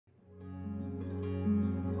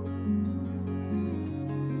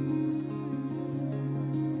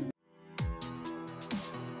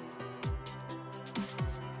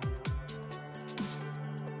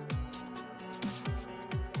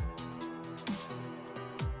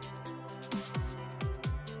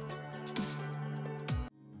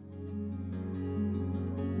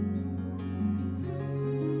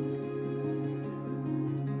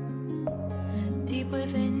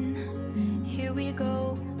we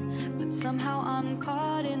go, but somehow I'm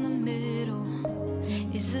caught in the middle.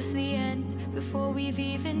 Is this the end before we've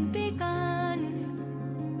even begun?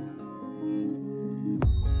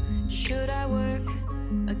 Should I work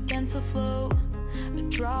against the flow? A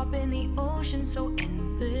drop in the ocean so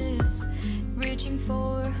endless, reaching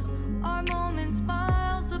for our moments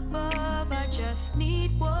miles above. I just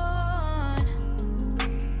need one,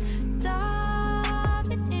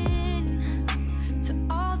 diving in to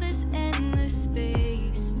all this endless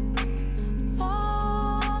space,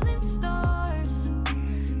 falling stars,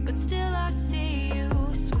 but still I see you.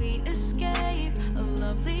 Sweet escape, a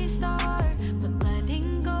lovely start, but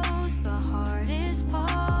letting go's the hardest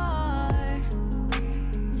part.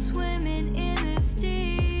 Swimming in this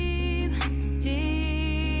deep,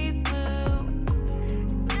 deep blue.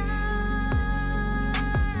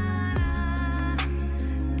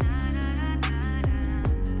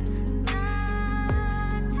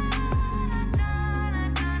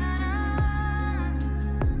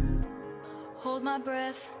 Hold my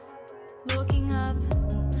breath, looking up.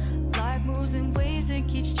 Life moves in waves, it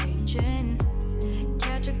keeps changing.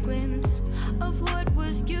 Catch a glimpse of what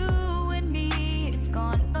was you and me. It's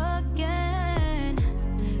gone again,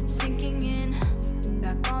 sinking in,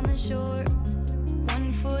 back on the shore.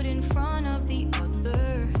 One foot in front of the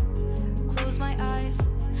other. Close my eyes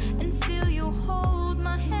and feel you hold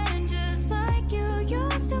my hand just like you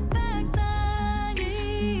used to back then.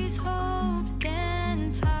 These hopes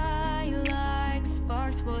dance high like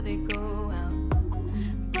sparks before they go out.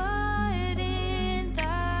 But in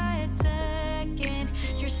that second,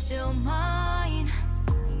 you're still mine.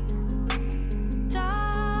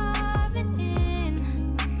 Diving in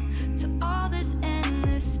to all this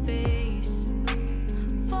endless space,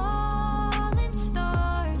 falling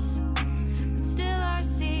stars, but still I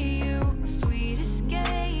see you. Sweet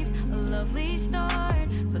escape, a lovely start,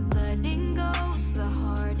 but letting go's the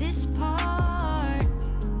hardest part.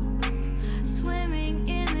 Swimming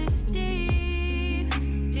in this deep,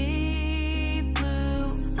 deep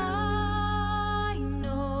blue. I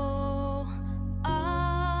know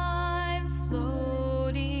I'm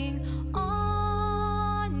floating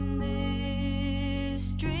on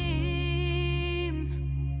this dream,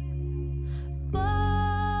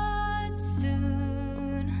 but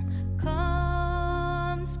soon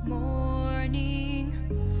comes morning.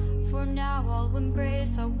 For now I'll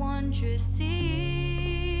embrace our wondrous sea.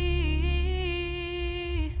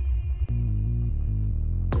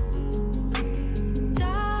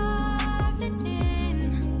 Diving in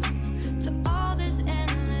to all this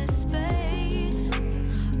endless space,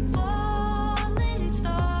 falling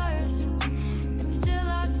stars, but still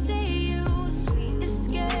I see you. Sweet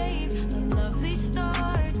escape, a lovely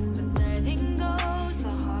start, but letting go's the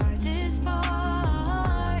hardest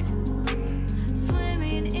part.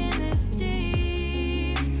 Swimming in this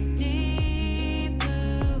deep, deep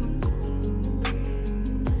blue.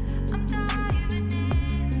 I'm diving in. Falling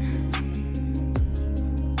stars,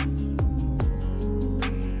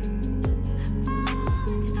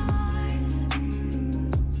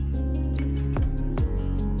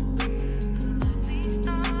 lovely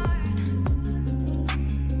start.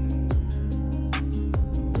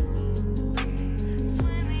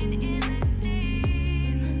 Swimming in this deep,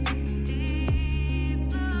 deep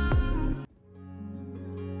blue.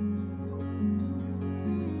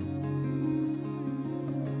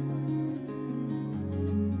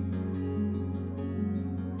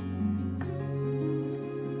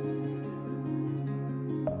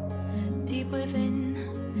 Deep within,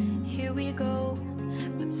 here we go,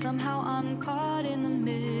 but somehow I'm caught in the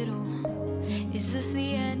middle. Is this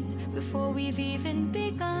the end before we've even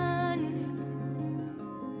begun?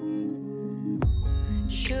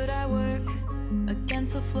 Should I work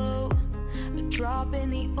against the flow? A drop in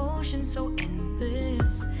the ocean so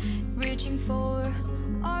endless, reaching for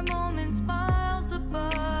our moments miles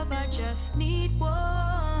above. I just need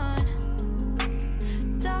one,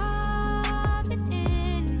 diving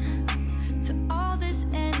in to all this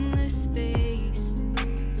endless space,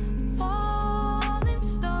 falling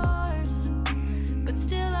stars, but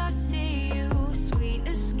still I see you. Sweet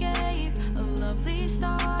escape, a lovely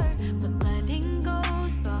start, but letting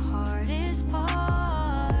go's the hardest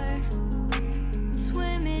part.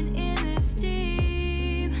 Swimming in this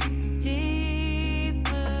deep, deep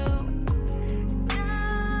blue.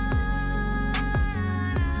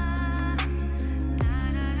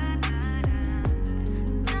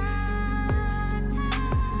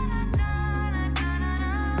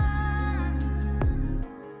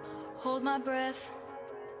 Hold my breath,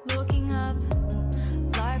 looking up.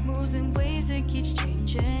 Life moves in waves, it keeps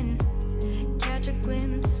changing. Catch a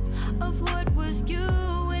glimpse of what was you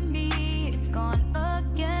and me. It's gone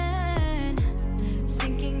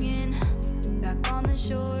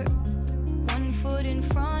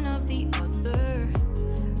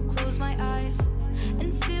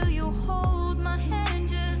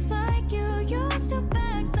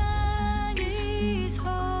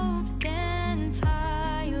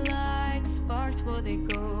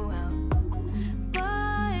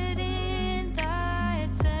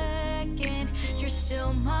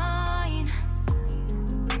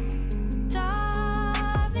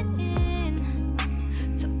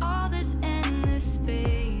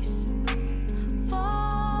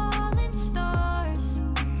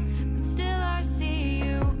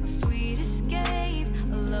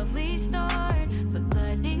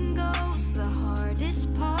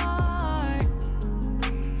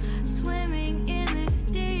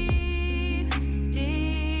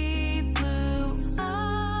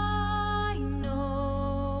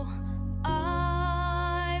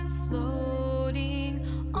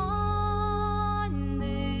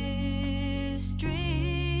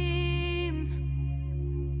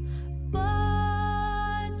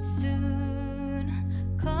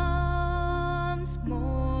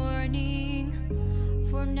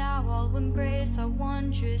grace, our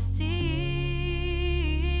wondrous sea.